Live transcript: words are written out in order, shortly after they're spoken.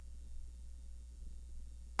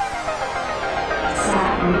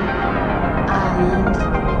Island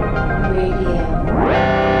Radio.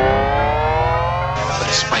 Let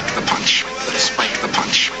us spike the punch. Let us spike the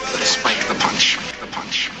punch. Let us spike the punch. The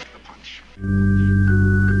punch. The punch.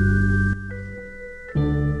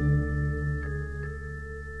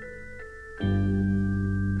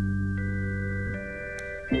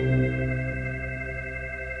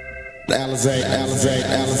 Alizé, Alizé,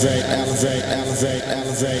 Alizé, Alizé, Alizé,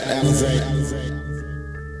 Alizé, Alizé.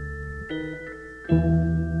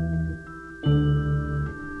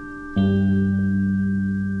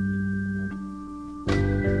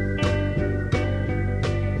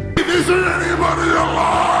 Isn't anybody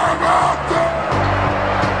alive out there?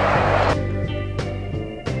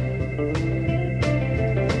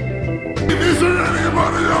 Isn't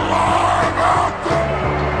anybody alive out there?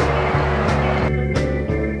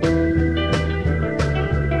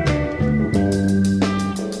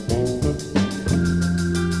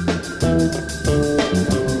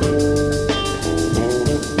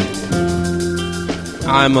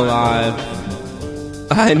 I'm alive.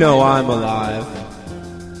 I know I'm alive.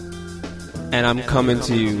 And I'm coming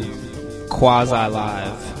to you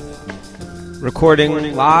quasi-live.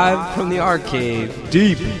 Recording live from the arcade.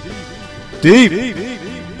 Deep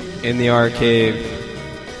in the arcade.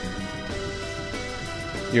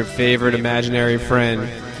 Your favorite imaginary friend,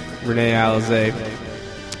 Renee Alizé.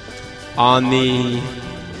 On the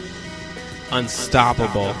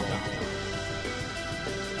unstoppable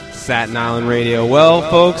Satin Island Radio. Well,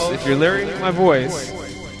 folks, if you're hearing my voice,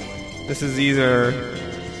 this is either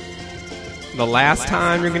the last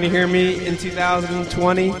time you're going to hear me in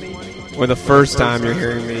 2020 or the first time you're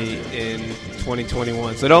hearing me in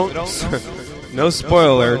 2021. So don't, no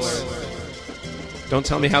spoilers. Don't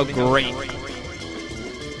tell me how great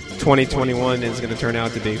 2021 is going to turn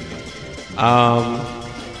out to be.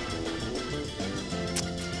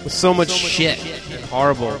 With so much shit and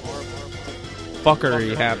horrible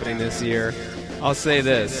fuckery happening this year, I'll say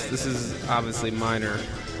this is obviously minor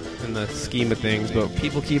in the scheme of things, but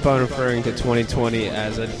people keep on referring to 2020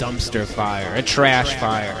 as a dumpster fire, a trash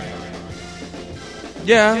fire.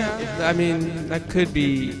 Yeah, I mean, that could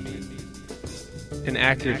be an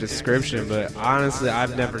accurate description, but honestly,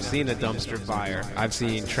 I've never seen a dumpster fire. I've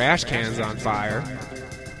seen trash cans on fire.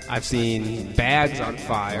 I've seen bags on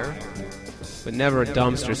fire, but never a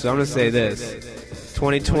dumpster. So I'm going to say this.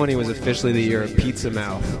 2020 was officially the year of pizza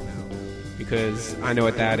mouth, because I know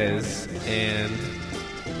what that is, and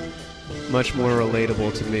much more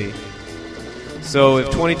relatable to me. So if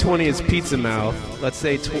 2020 is pizza mouth, let's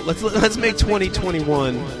say let's make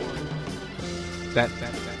 2021 that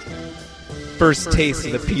first taste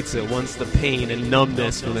of the pizza once the pain and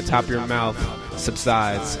numbness from the top of your mouth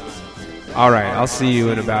subsides. All right, I'll see you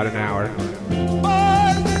in about an hour.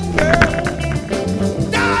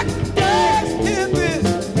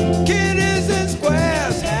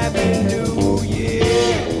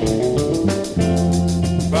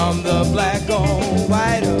 Black on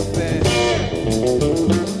white affair.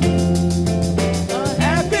 A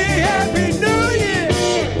happy new year.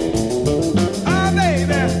 Oh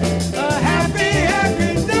baby, a happy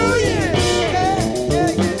new year. Yeah.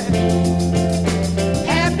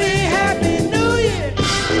 Happy new year.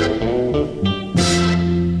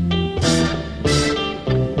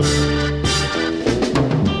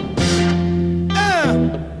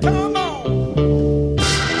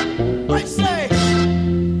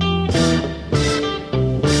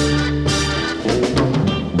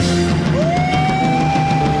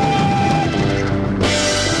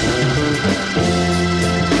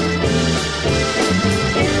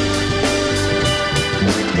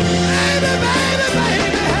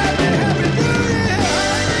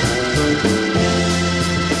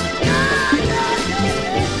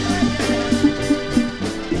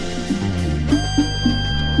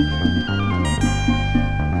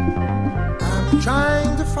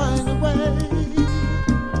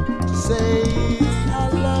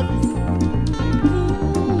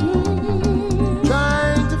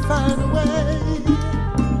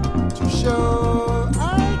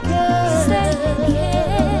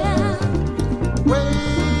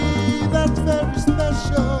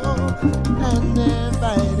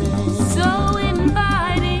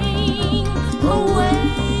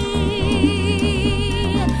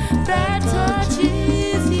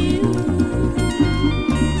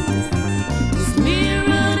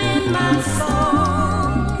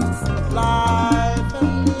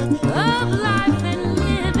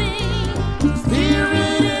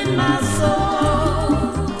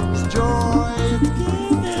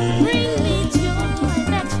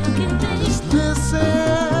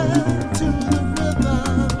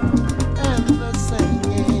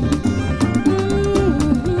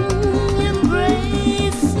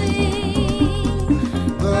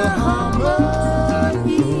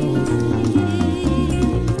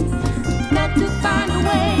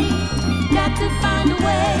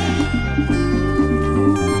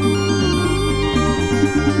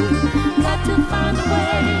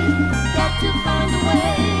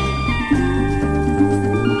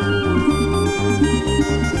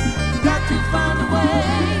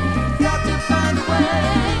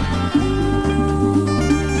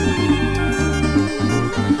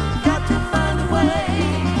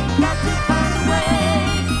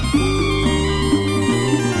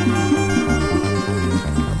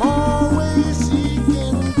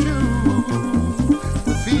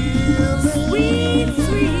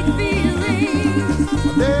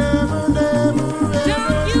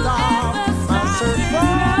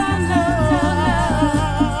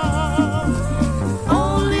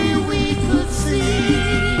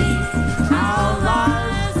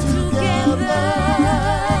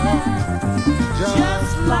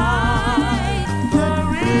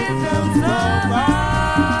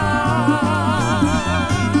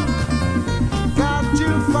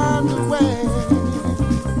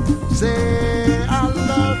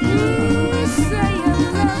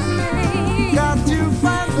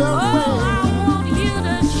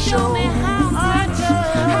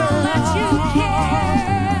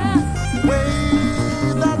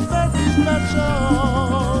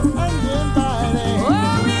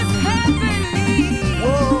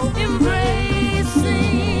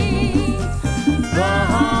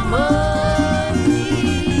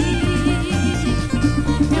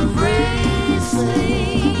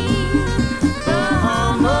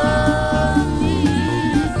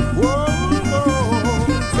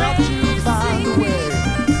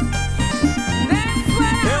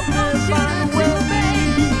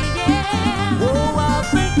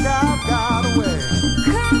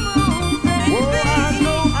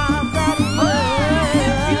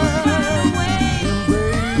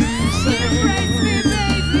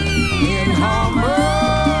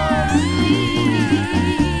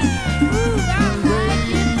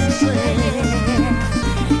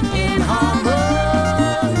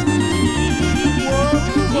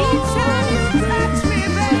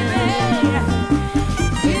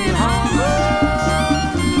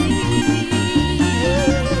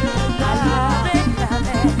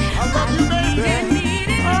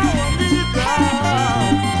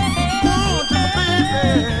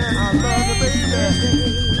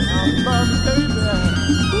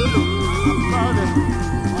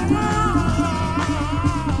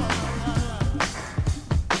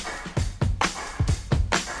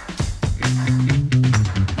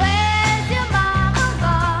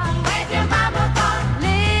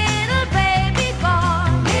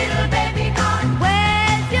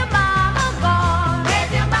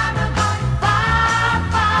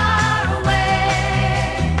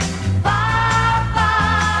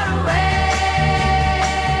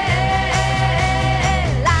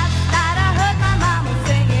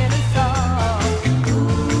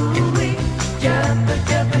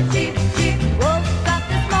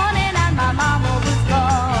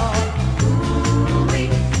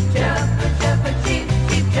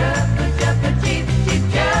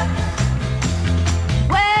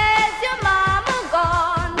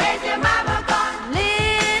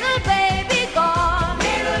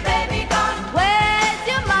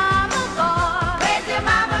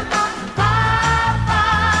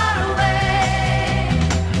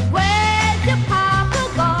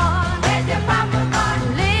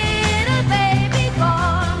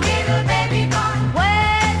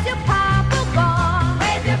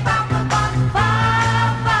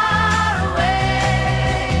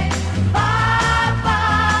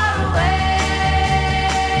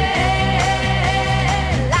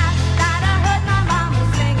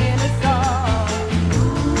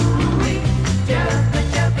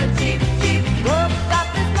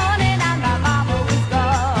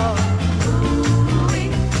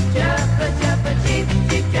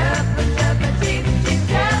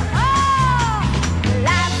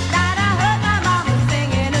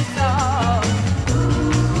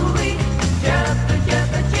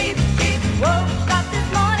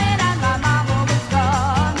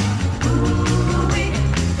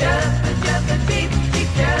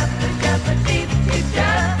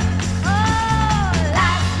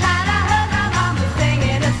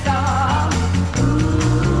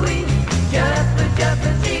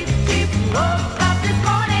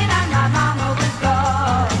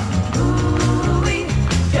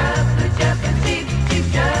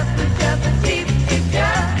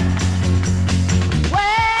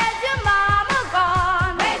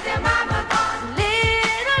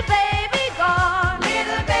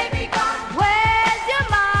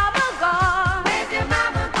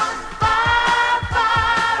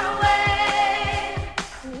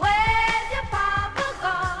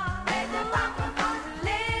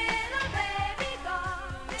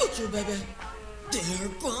 baby.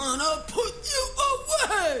 They're gonna put you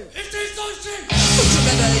away. Put your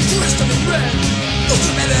baby dressed up in red. Put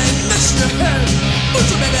your baby mess in your head. Put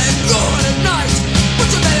your baby go on at night.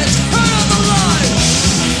 Put your baby turn on the light.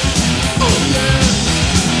 Oh yeah.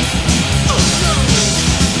 Oh no.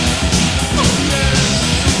 Oh yeah.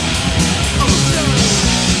 Oh no.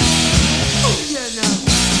 Oh yeah now.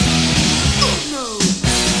 Oh no.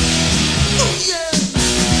 Oh yeah.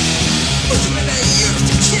 Put your baby used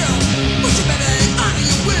to kill. Put your baby honor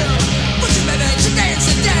your will. Put your baby today is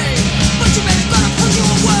the day. Put your baby gonna put you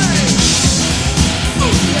away.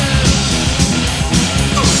 Oh yeah.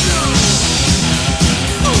 Oh no.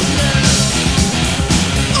 Oh yeah.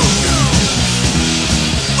 Oh no.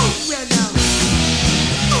 Oh yeah now.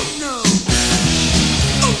 Oh no.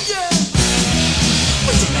 Oh yeah.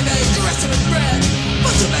 Put your baby dressed up in red.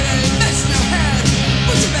 Put your baby mess in your head.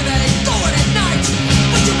 Put your baby going at night.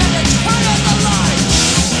 Put your baby turn on the light.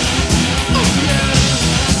 Oh yeah.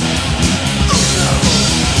 Oh no.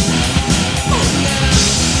 Oh yeah.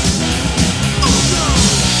 Oh no.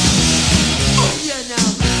 Oh yeah now.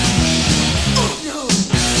 Oh no.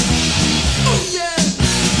 Oh yeah.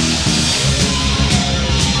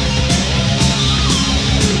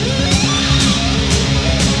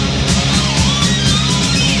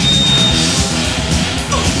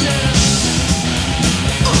 Oh yeah.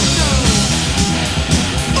 Oh no.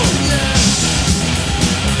 Oh yeah.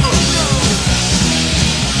 Oh no.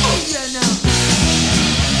 Oh yeah now.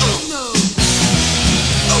 Oh no.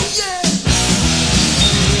 Oh yeah.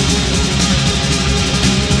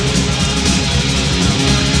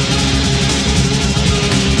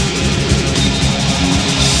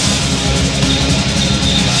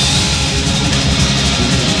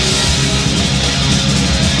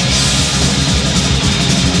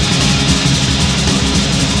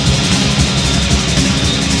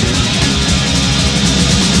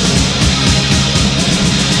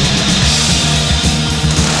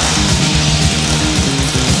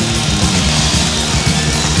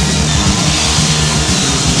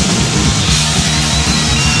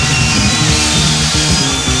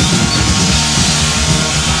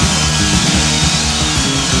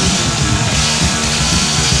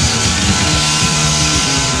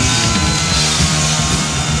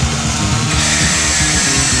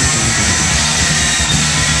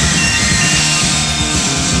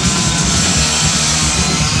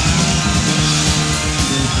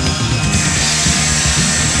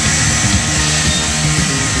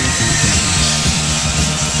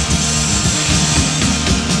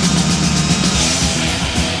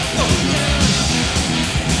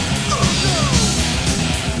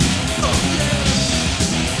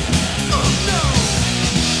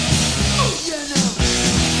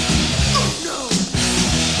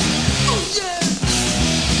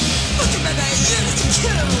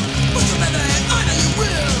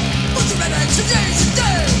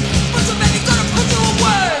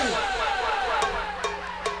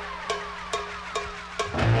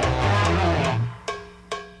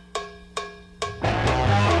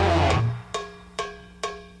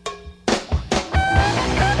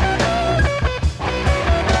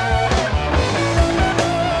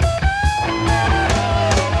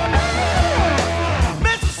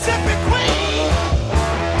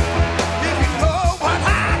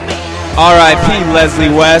 R.I.P. Leslie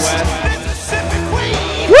West.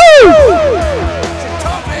 Woo!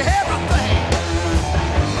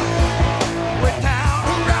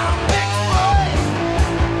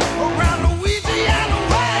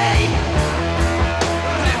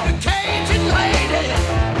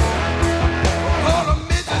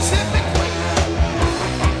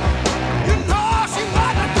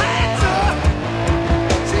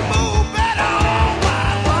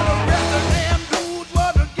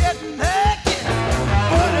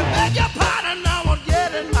 Back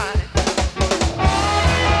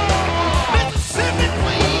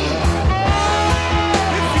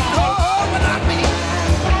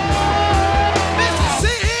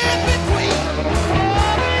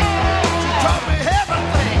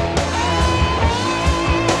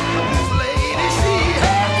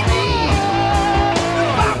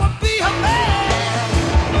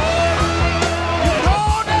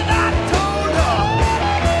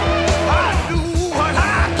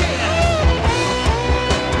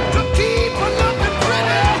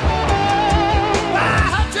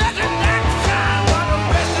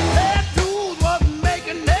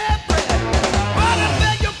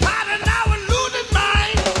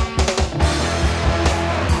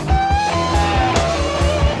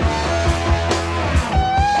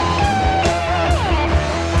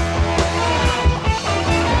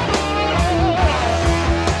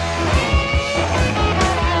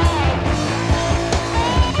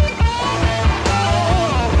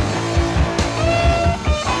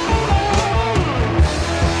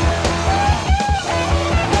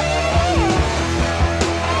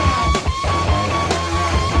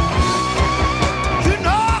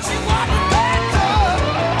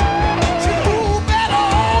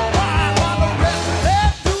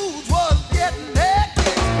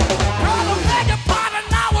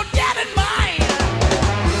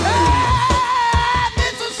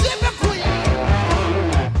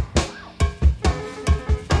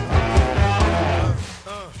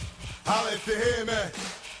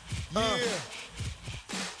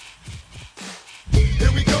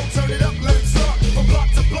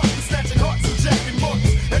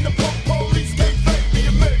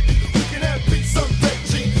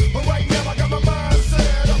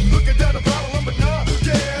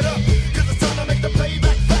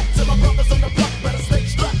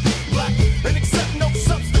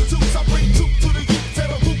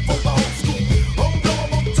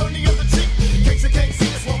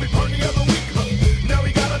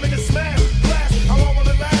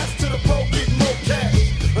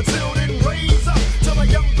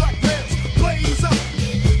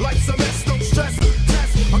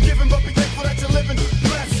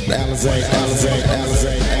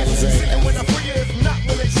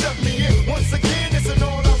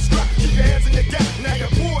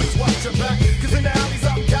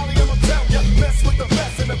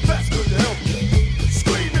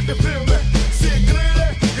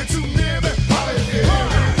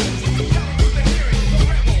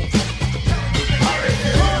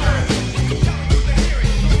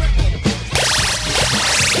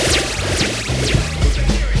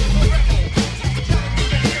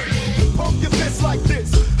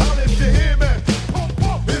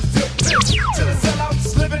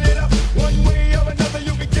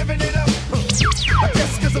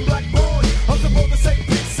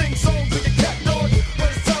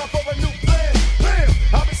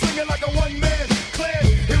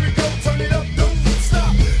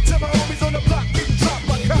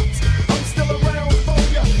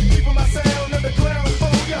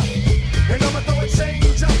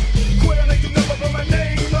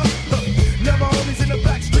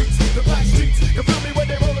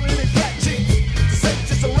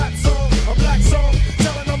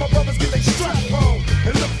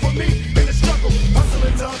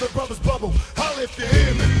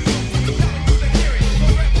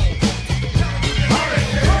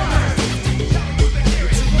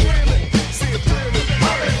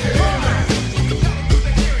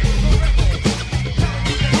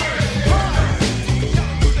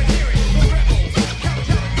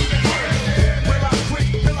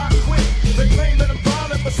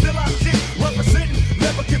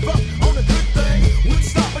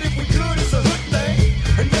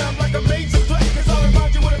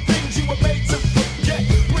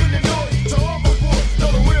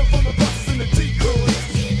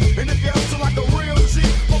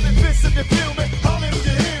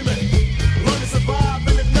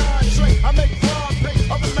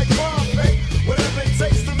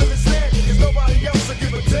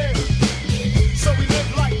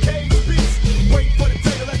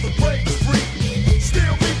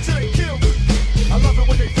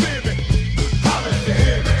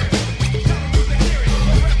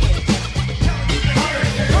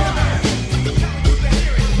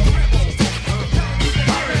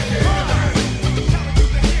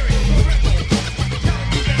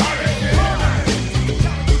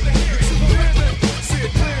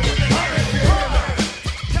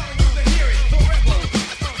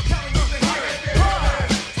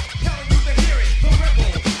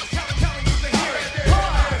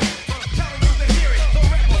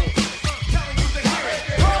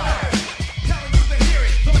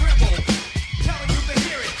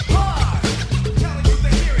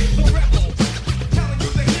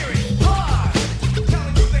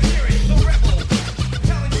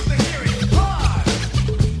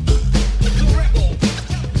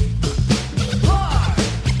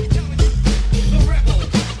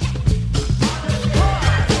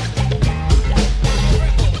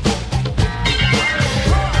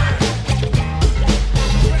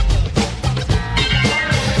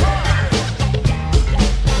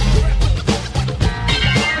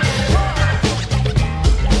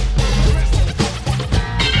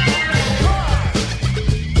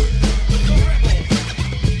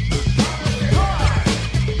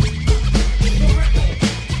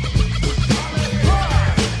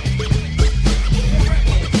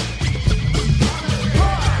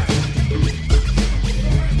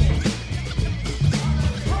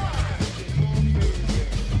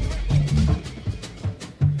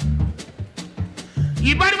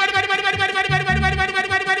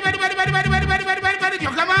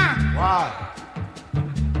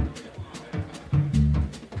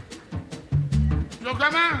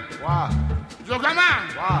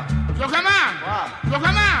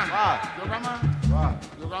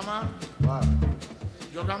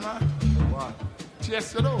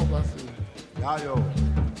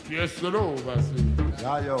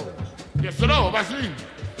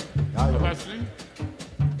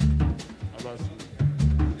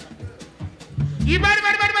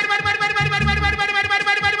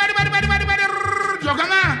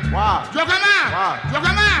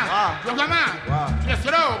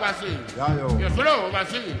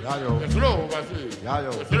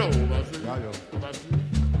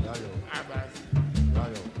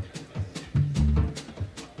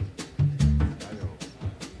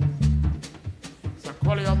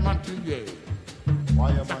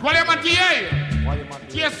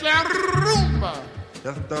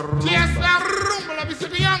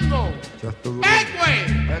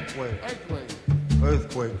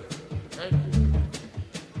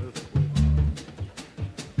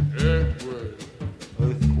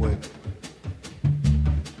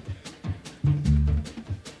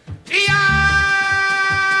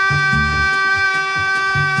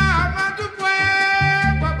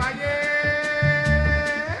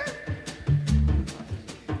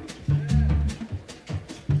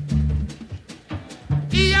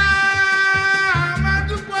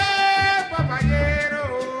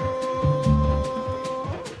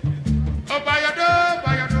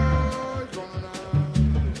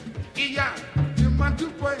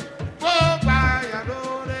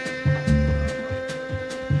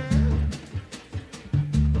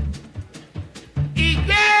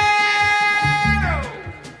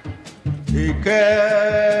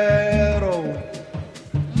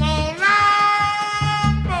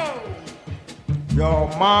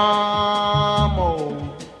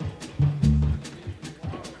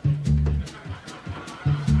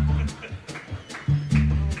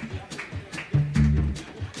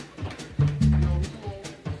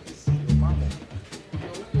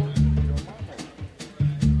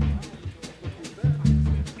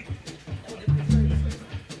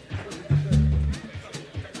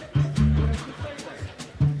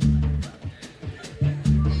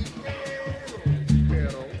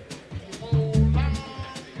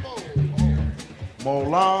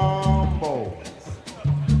Molambo.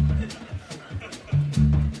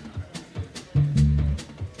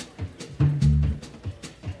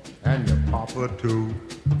 And your papa too.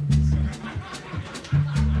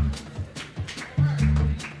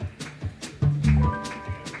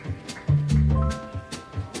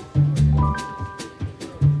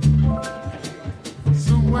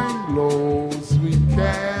 Swing low, sweet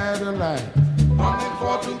Cadillac, coming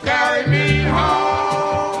for to carry me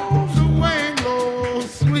home. Swing low,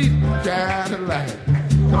 sweet Cadillac,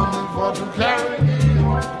 coming for to carry me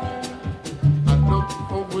home. I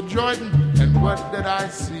looked over Jordan, and what did I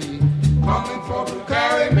see? Coming for to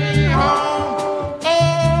carry me home.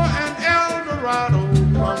 Oh, an Eldorado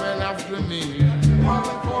coming after me,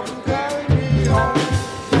 coming for to carry me home.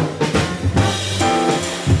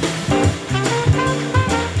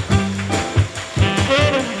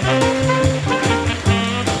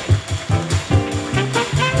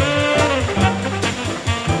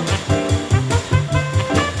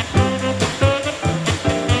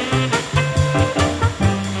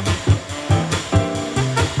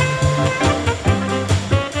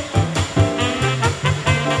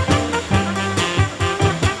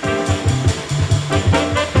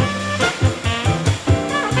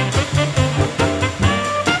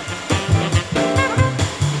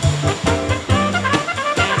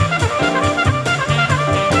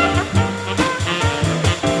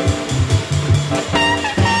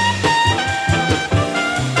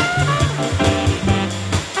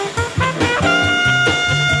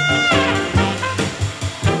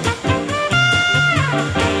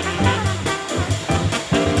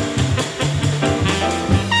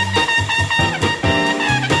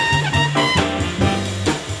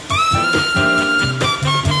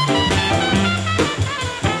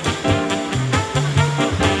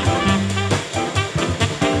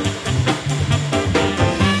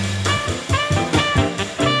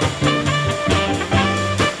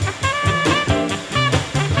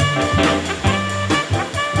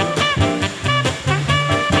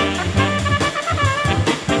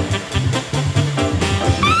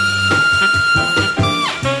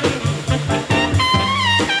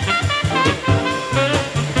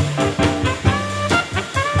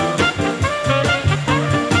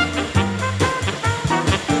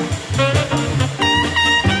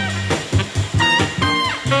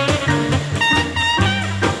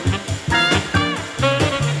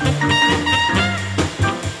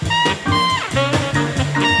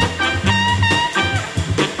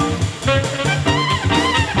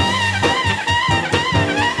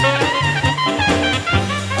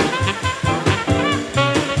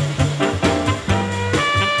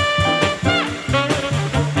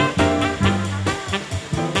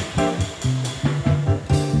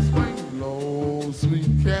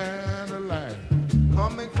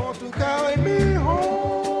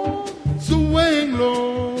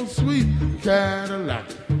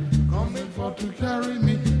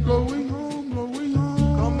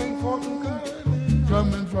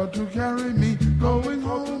 to carry me, going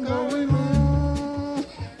home, going home.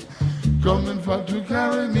 Coming for to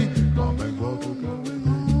carry me, coming for to carry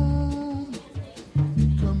me home.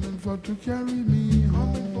 Coming for to carry me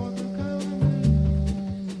home.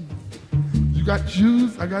 You got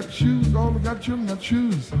shoes, I got shoes, all I got children got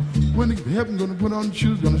shoes. When heaven gonna put on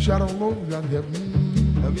shoes, gonna shout all over, got heaven,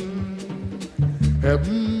 heaven,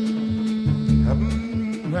 heaven,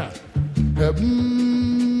 heaven, heaven, heaven.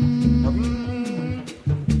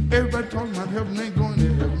 Everybody talking about heaven, ain't going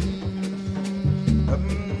to heaven,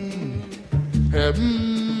 heaven,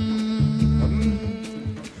 heaven,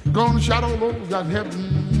 heaven. Gonna shout all over, got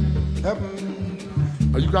heaven, heaven.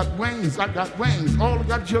 You got wings, I got wings. All I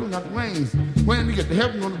got children got wings. When you get to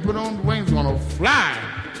heaven, gonna put on the wings, gonna fly.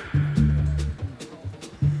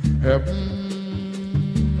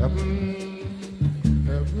 Heaven, heaven,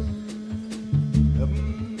 heaven,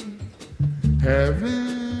 heaven,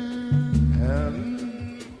 heaven,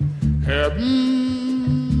 heaven, heaven,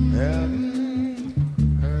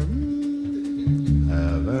 heaven,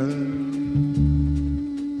 heaven.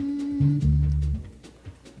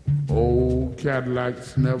 Old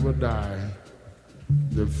Cadillacs never die.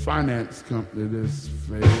 The finance company just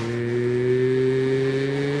fade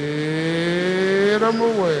them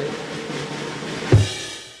away.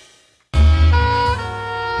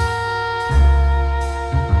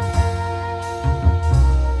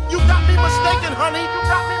 You got me mistaken, honey. You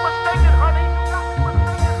got me mistaken, honey.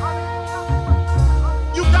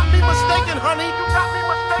 You got me mistaken, honey. You got me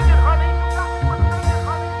mistaken, honey.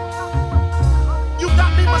 You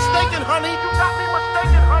got me mistaken, honey. You got me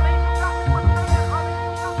mistaken, honey.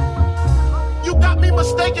 You got me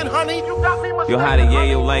mistaken, honey. You got me mistaken. Yo, how the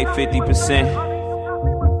yayo like 50%?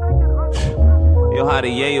 Yo, how the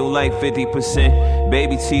yayo like 50%?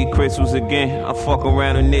 Baby T crystals again. I fuck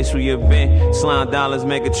around initial event. Slime dollars,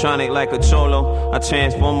 megatronic like a cholo. I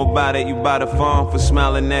transform about it, you buy the phone for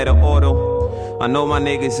smiling at an auto. I know my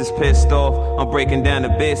niggas is pissed off. I'm breaking down the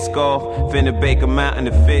Biscoff. Finna bake a mountain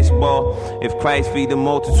of fishball. If Christ feed the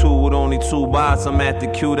multitude with only 2 bars, I'm at the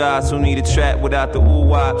cute eyes who need a trap without the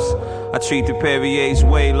ooh-wops. I treat the Perrier's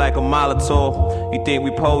way like a Molotov. You think we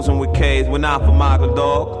posing with K's? We're not for Michael,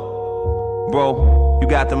 dog. Bro, you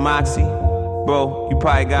got the moxie? Bro, you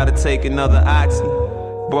probably gotta take another oxy.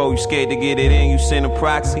 Bro, you scared to get it in, you send a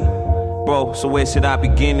proxy. Bro, so where should I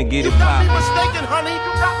begin to get it poppin'? You got me mistaken, honey.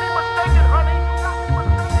 You got me mistaken, honey.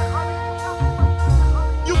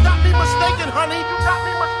 You got me mistaken, honey.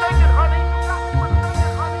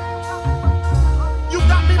 You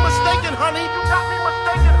got me mistaken, honey. You got me mistaken, honey. You got me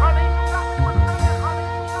mistaken,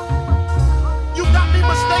 honey. You got me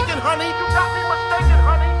mistaken, honey. You got me mistaken,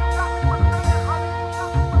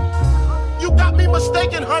 honey. You got me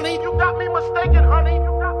mistaken, honey. You got me mistaken, honey.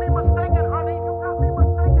 You got me mistaken, honey. You got me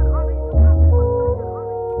mistaken, honey.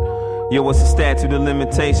 Yo, what's the statute of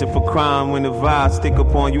limitation for crime when the vibes stick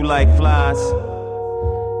upon you like flies?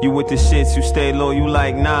 You with the shits, you stay low, you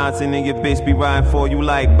like Nas, and then your bitch be riding for you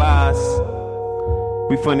like Boss.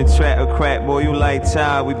 We from the track of crack, boy, you like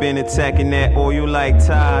Todd. We been attacking that, or you like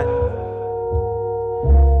Todd.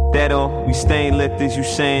 That all, we stain lifters, you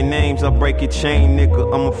saying names, I break your chain,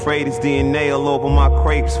 nigga. I'm afraid it's DNA all over my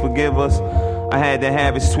crepes, forgive us. I had to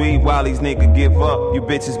have it sweet while these niggas give up. You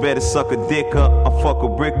bitches better suck a dick up, I fuck a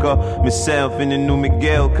brick up. Myself in the new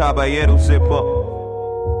Miguel Caballero zip up.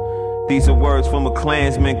 These are words from a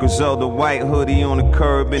Klansman, Griselda, white hoodie on the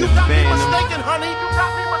curb in the phantom. You got me mistaken, honey. You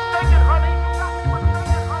got me mistaken, honey.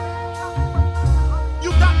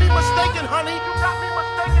 You got me mistaken, honey. You got me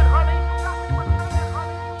mistaken, honey.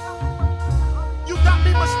 You got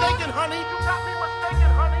me mistaken, honey. You got me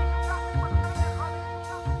mistaken, honey.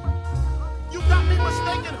 You got me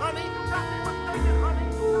mistaken, honey. You got me mistaken, honey.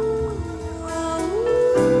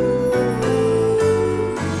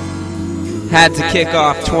 Had to kick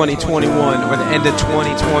off 2021 or the end of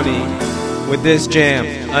 2020 with this jam,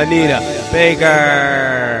 Anita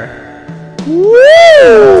Baker.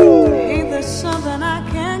 Woo! Ain't there something I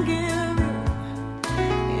can give you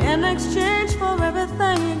in exchange for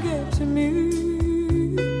everything you give to me?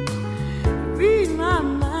 Read my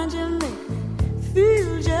mind, you make me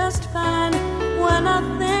feel just fine when I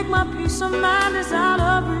think my peace of mind is out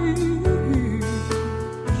of reach.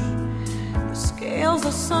 Scales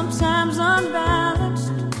are sometimes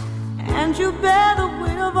unbalanced, and you bear the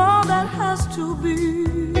weight of all that has to be.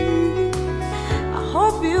 I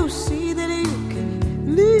hope you see that you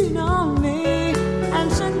can lean on me,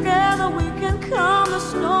 and together we can calm the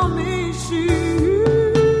stormy seas.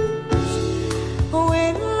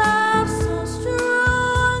 When love's so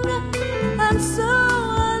strong and so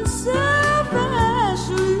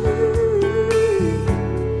unselfishly,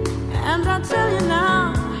 and I tell you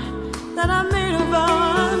now,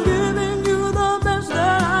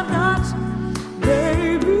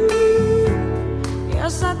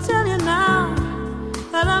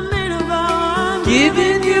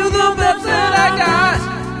 giving you the best that I got.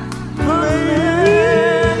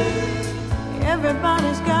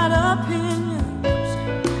 Everybody's got opinions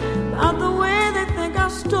about the way they think our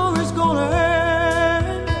story's gonna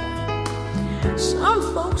end. Some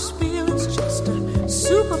folks feel it's just a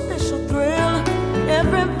superficial thrill.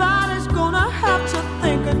 Everybody's gonna have to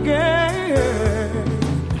think again.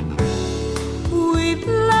 We've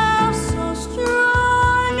loved so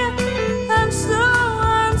strong and so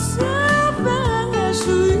unselfishly.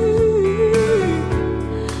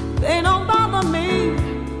 They don't bother me,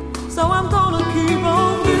 so I'm gonna keep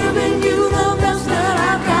on giving you the best that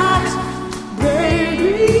I got,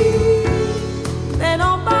 baby. They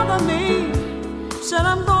don't bother me, said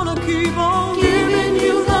I'm gonna keep on giving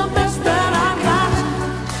you the best that I got.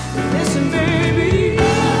 Listen, baby,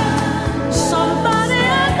 somebody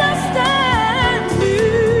understand me.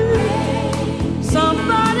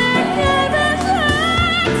 Somebody give it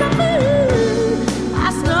to me. I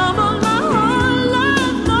stumbled my whole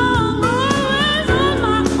life long, always on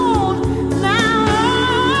my own. Now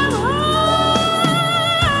I'm home,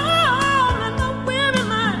 and the weary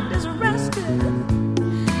mind is rested,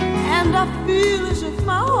 and I feel as if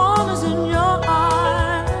my home is in your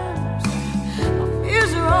arms. My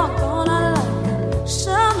fears are all gone. I like the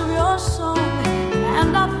sound of your song, and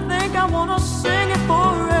I think I wanna sing it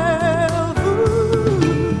forever.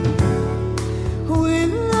 We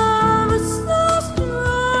love is so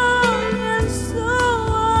strong and so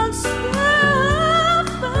unselfishly,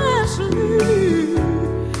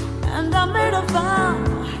 and I made a vow,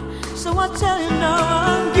 so I tell you now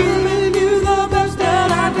I'm giving you the best that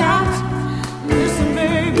I got. Listen,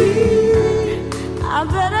 baby, I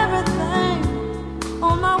bet everything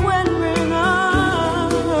on my wedding ring. I'm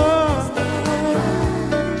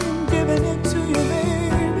giving it to you,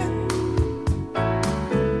 baby.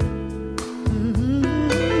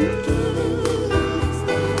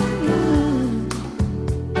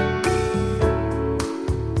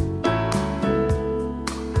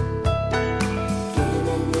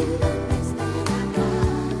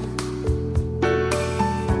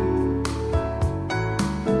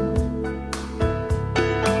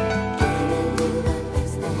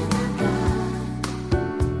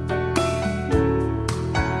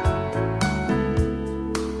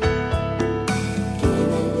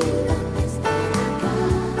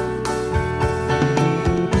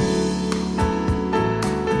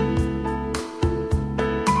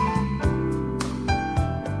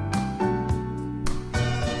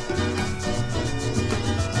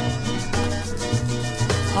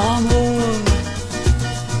 Amor,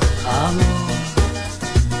 amor,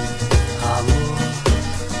 amor,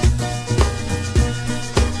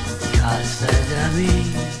 casa de mí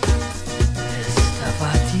está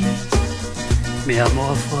para ti, mi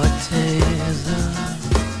amor fortaleza.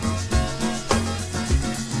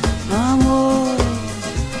 Amor,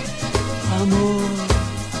 amor,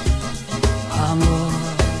 amor,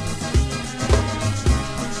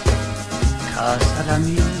 casa de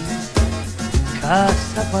mí.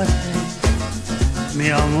 Casa para ti, mi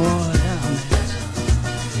amor,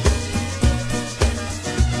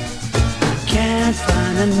 can't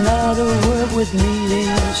find another word with meaning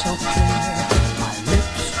so clear. My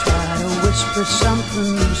lips try to whisper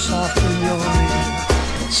something soft in your ear.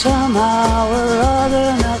 Somehow or other,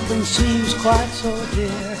 nothing seems quite so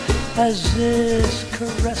dear as this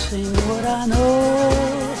caressing what I know.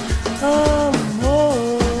 Amor,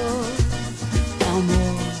 amor.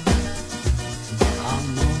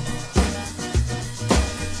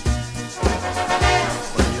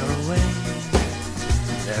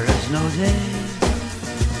 No day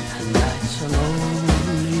and nights are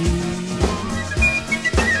lonely.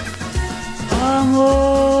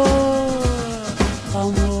 Amor,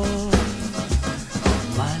 amor,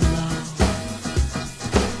 my love,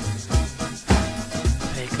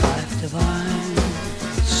 make life divine.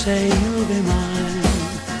 Say you'll be mine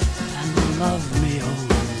and love me only.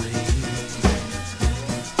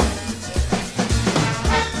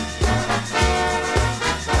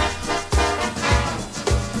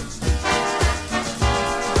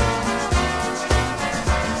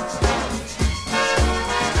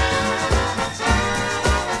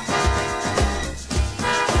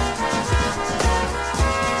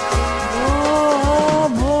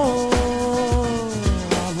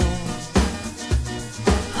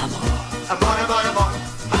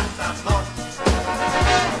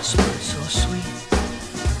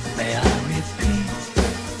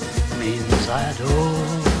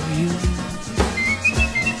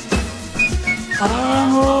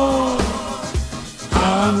 Amor,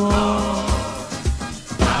 amor,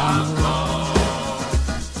 amor.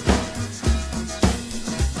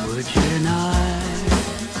 Would you and I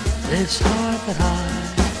this heart that I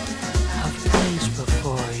have placed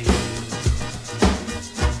before you.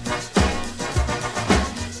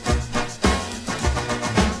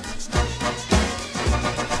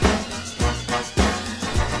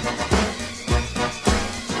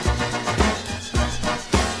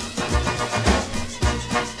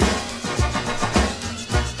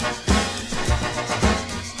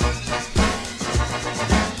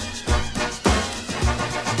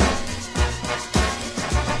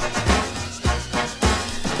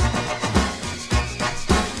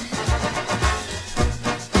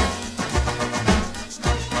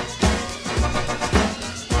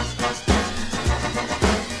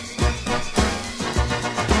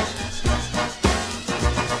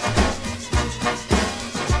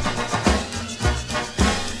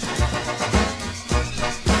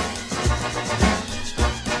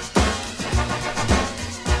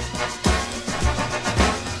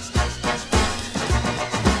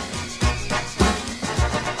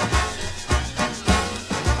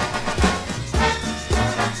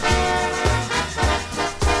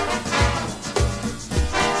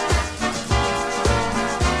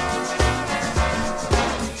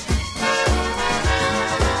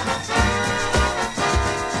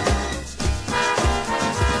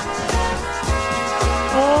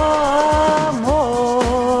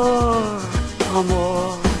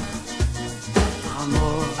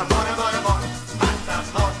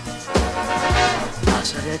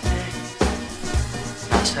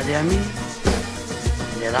 Passa di mí,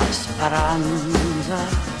 de la esperanza.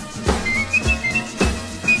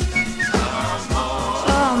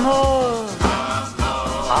 Amor,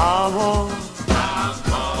 amor,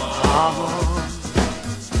 amor.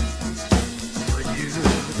 Would you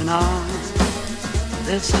deny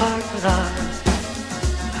this heart that I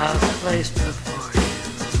have placed before you?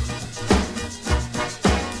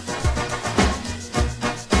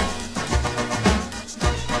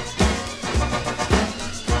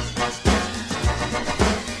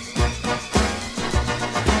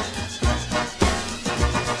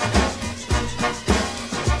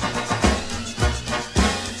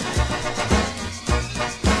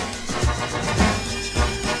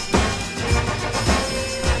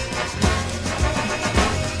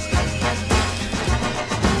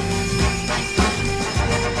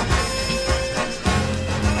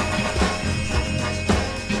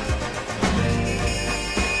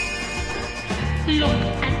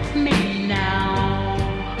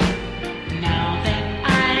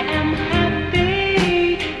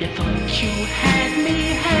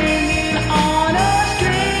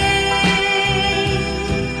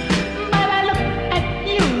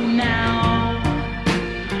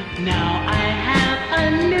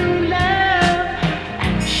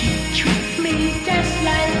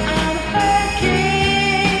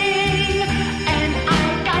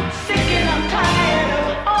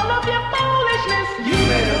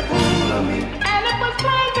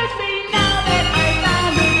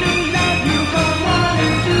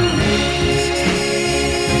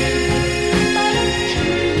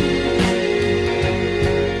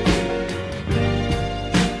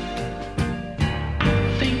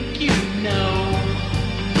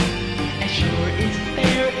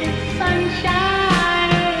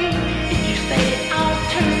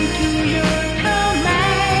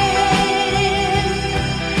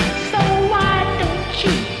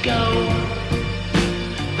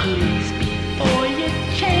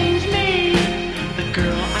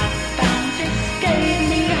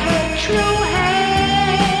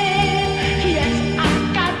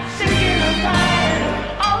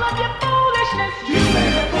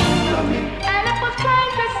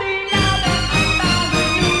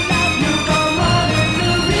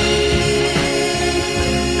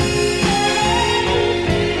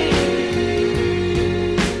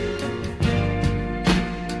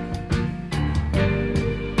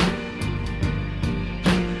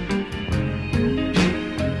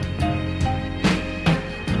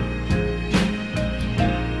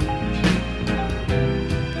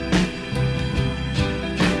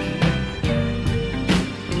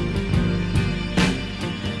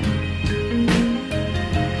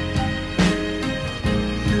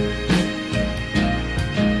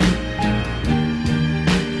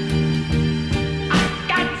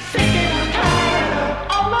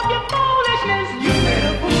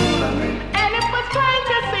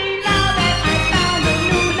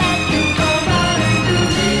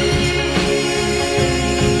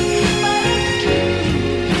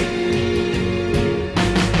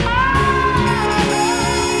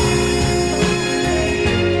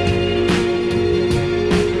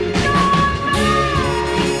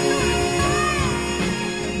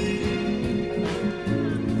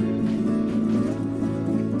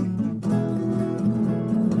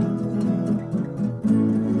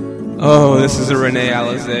 Oh, this is a Renee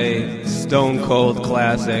Alizé Stone Cold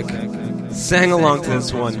classic. Sang along to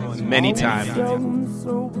this one many times. In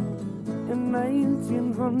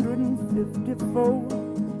 1954,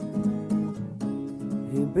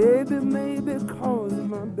 hey baby, maybe 'cause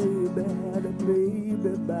my baby had a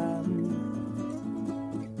baby by me,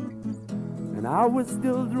 and I was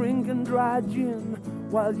still drinking dry gin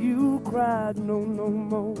while you cried no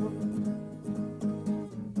more.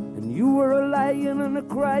 You were a lying and a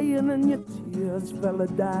crying, and your tears fell a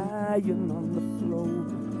dying on the floor.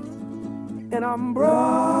 And I'm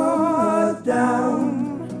brought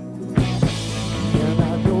down. And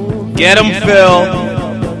I don't get him, Phil.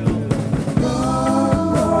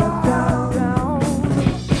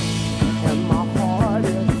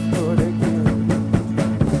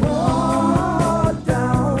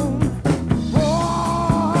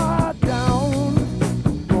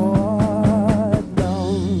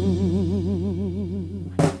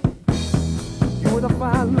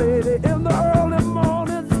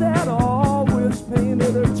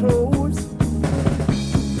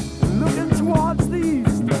 Looking towards the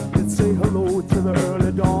east, and say hello to the earth.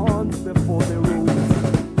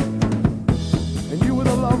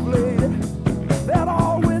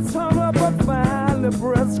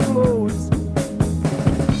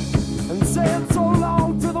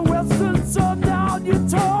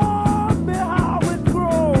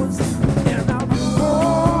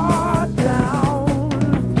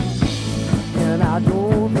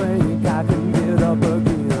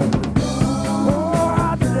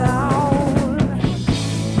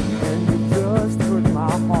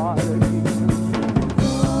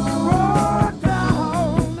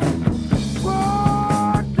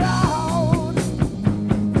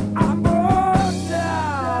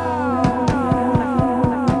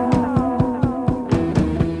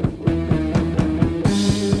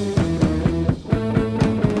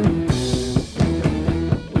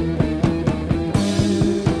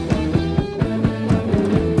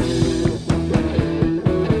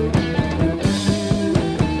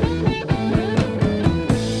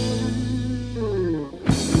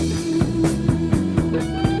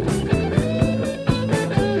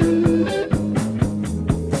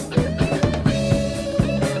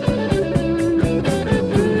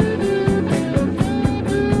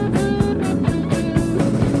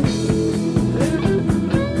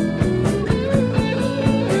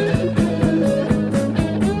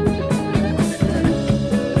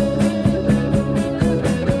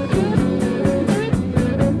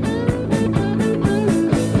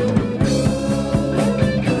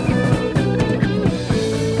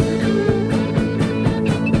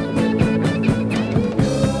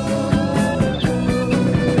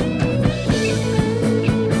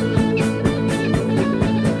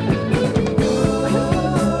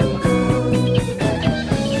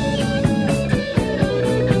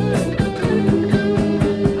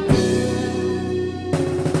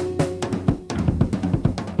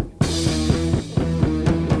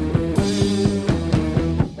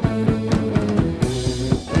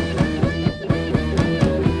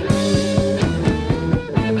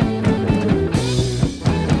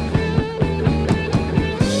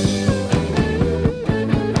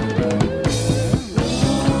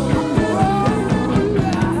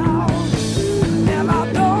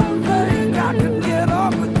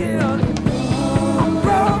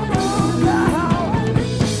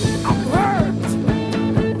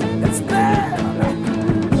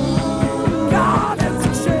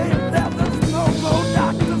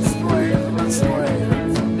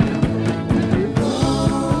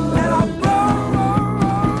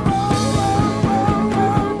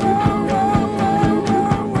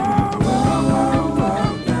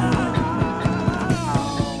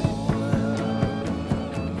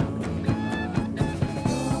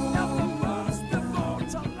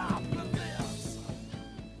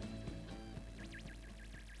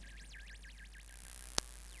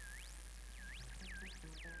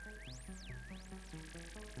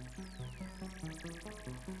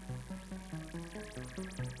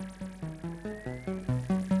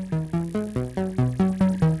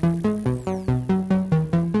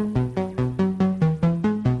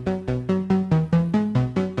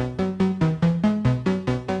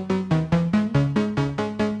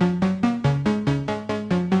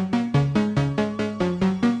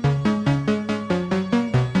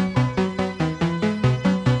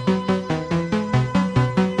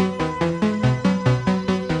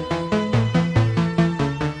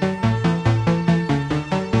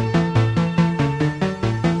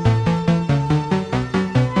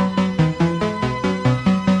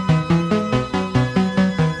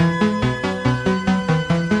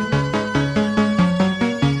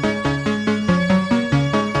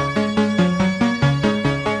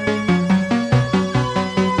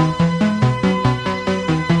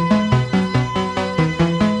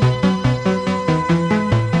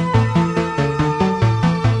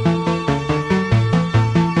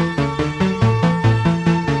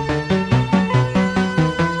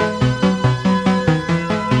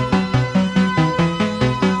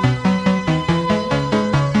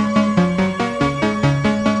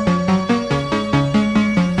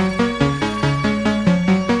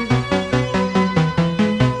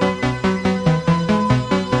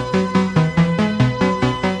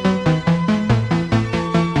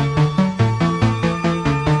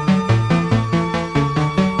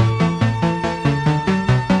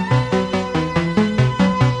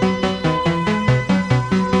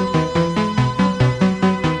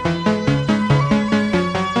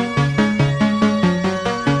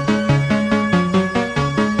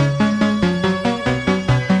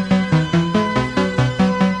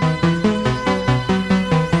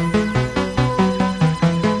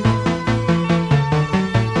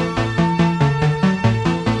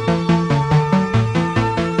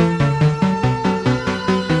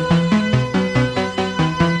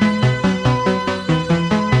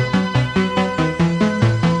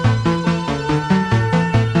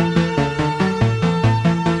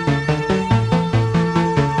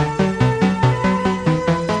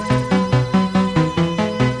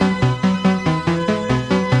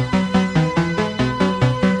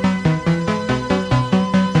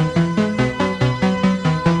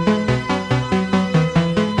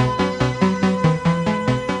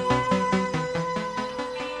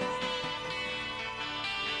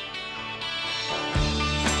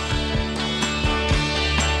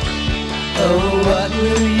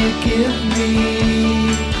 give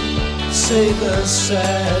me? Say the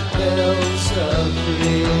sad bells of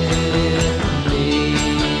Rimini.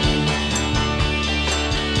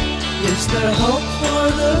 Is there hope for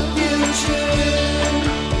the future?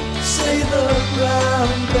 Say the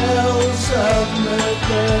brown bells of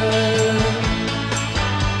Mercury.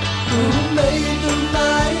 Who made the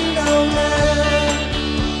minor man?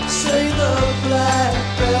 Say the black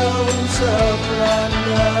bells of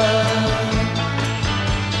London.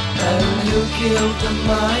 And who killed the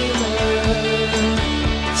miner?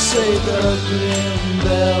 Say the grim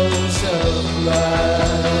bells of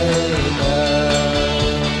London.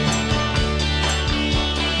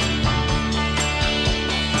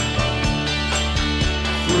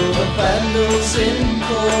 Through the vandals in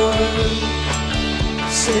court,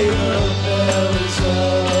 say the bells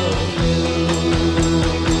of Newport.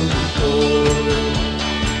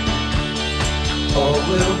 All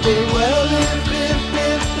will be well if,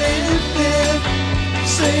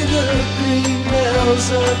 say the green bells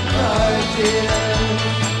of Cardiff.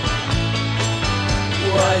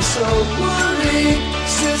 Why so worried,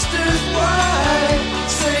 sisters, why?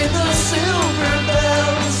 Say the silver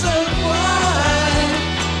bells of wine.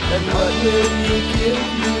 And what will you give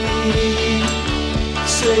me?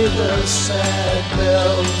 Say the sad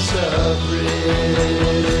bells of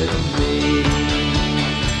Rimini.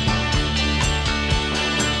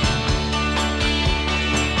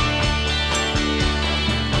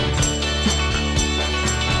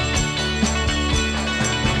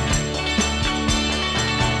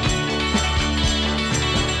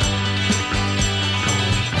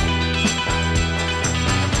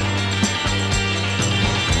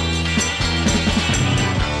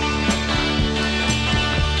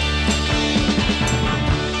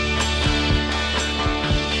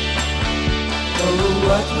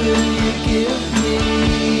 What will you give me?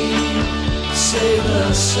 Say the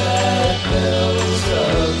sad bells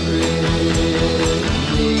of Rimini.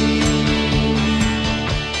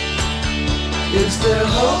 Is there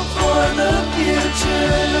hope for the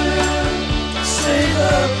future? Say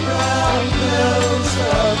the brown bells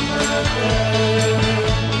of Mercury.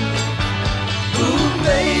 Who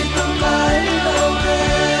made the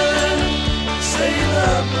violin? Say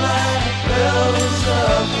the black bells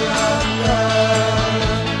of London.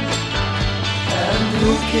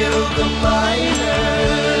 Who killed the miner?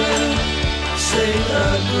 Say the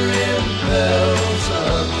grim bells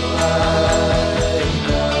of London.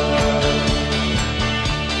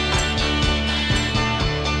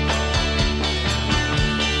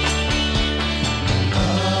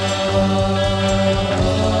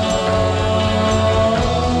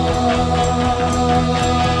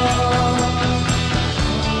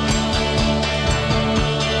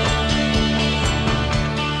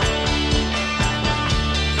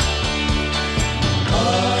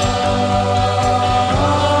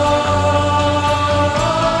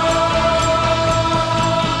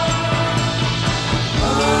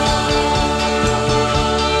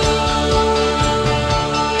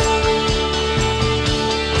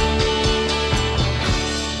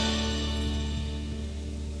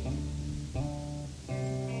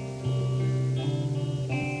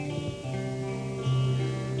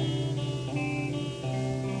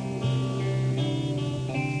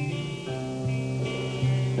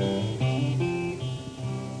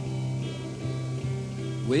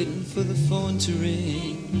 Waiting for the phone to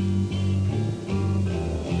ring.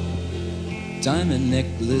 Diamond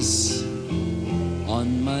necklace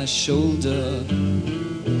on my shoulder.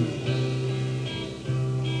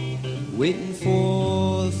 Waiting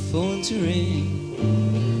for the phone to ring.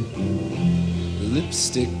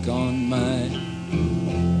 Lipstick on my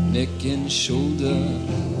neck and shoulder.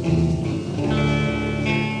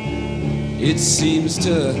 It seems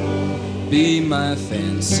to be my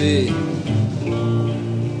fancy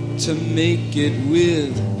to make it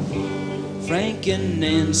with Frank and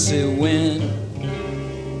Nancy when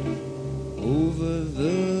over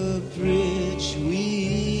the bridge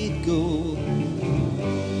we'd go,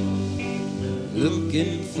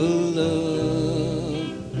 looking for love.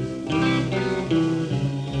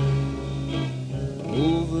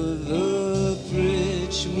 Over the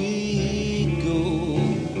bridge we'd go,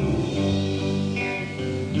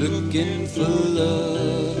 looking for love.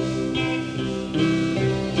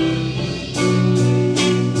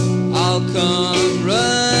 I'll come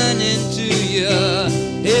running to you,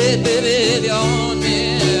 hey baby, if you're on me.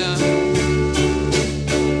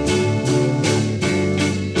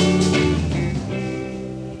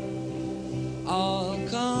 I'll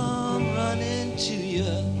come running to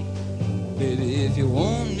you, baby, if you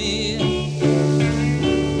want me.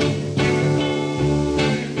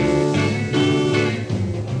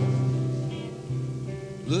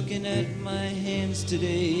 looking at my hands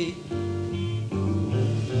today,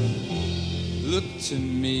 look to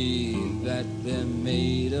me that they're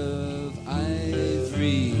made of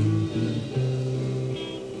ivory.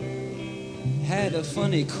 Had a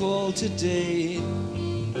funny call today.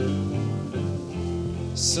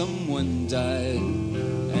 Someone died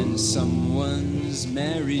and someone's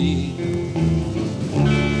married.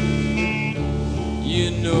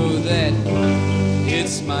 You know that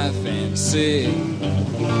it's my fancy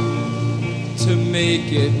to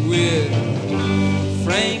make it with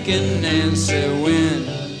Frank and Nancy when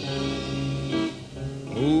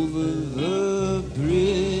over the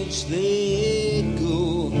bridge they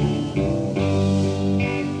go,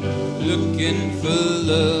 looking for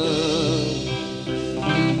love.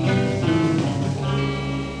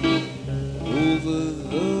 Over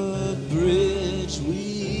the bridge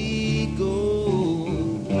we go,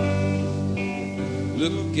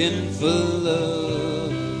 looking for love.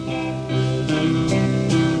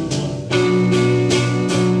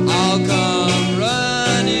 I'll come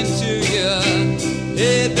running to you,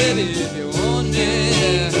 hey baby, if you want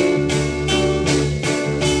it.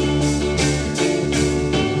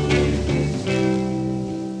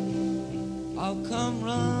 I'll come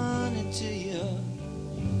running to you,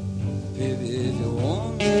 baby, if you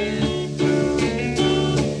want it.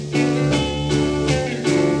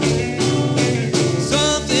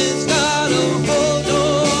 Something's got a hold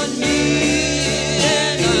on me,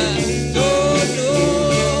 and I don't know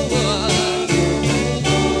what.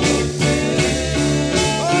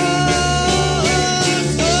 Oh,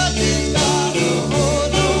 something's got a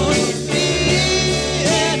hold on me,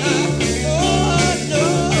 and I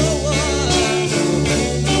don't know what.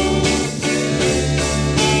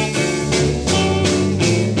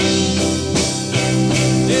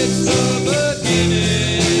 It's the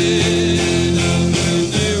beginning of a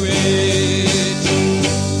new age.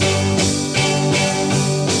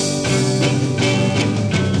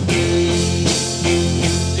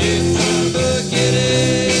 It's the beginning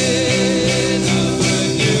of a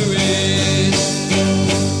new age.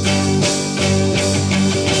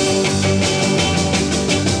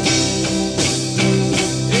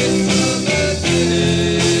 It's the beginning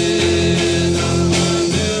of a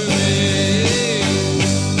new age.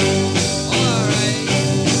 All right.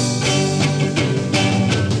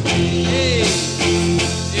 Hey,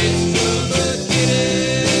 it's the beginning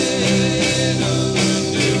of a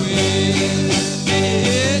new age.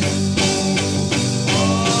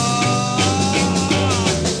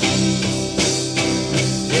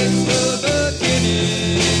 It's the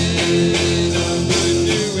beginning of a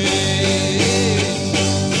new age.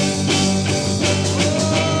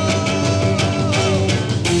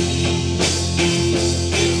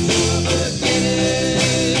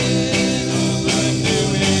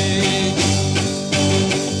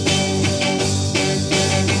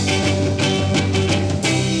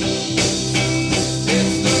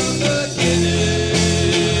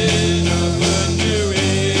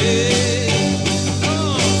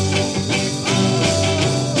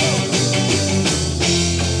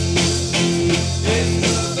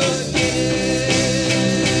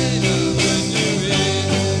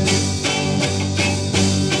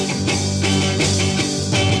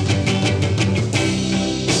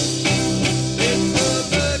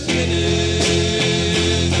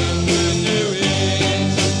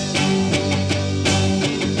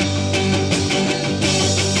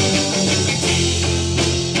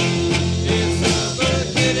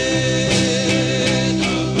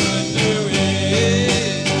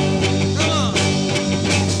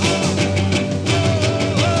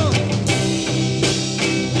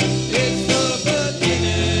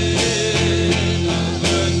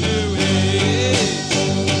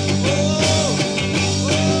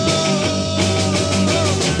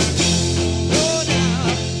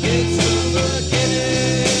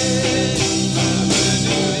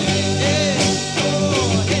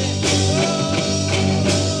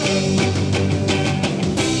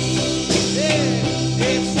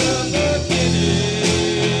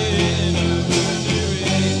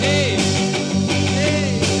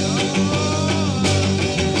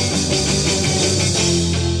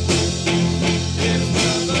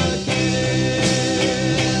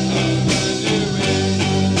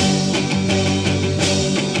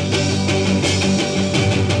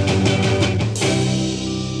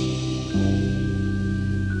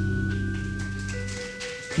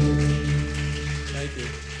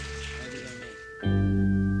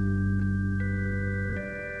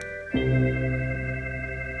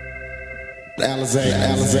 Alizé,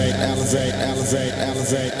 Alizé, Alizé, Alizé,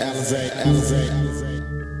 Alizé, Alizé, Alizé, Alizé.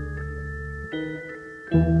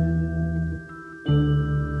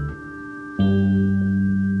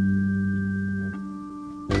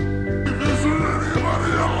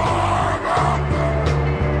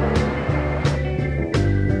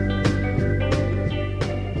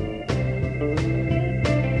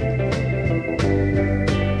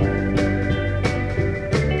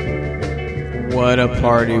 What a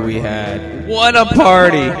party we had. What a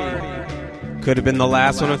party. Could have been the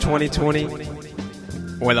last one of 2020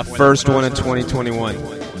 or the first one of 2021.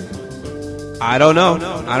 I don't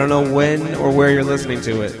know. I don't know when or where you're listening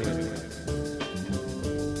to it.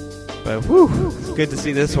 But whew, it's good to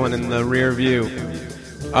see this one in the rear view.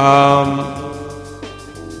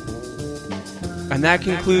 And that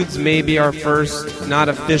concludes maybe our first, not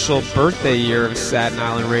official birthday year of Satin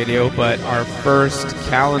Island Radio, but our first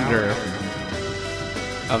calendar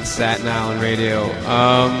of Satin Island Radio.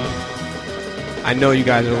 I know you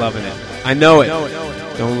guys are loving it. I know it.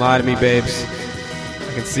 Don't lie to me, babes.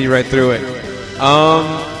 I can see right through it.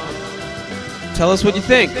 Tell us what you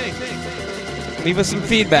think. Leave us some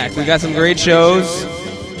feedback. We got some great shows.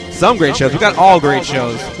 Some great shows. We got all great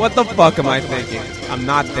shows. What the fuck am I thinking? I'm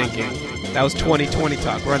not thinking. That was 2020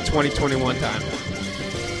 talk. We're on 2021 time.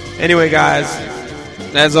 Anyway, guys,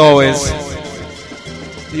 as always,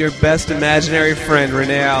 your best imaginary friend,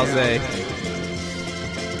 Renee Alze,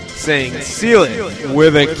 saying, seal it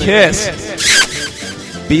with a kiss.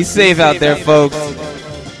 Be safe out there, folks.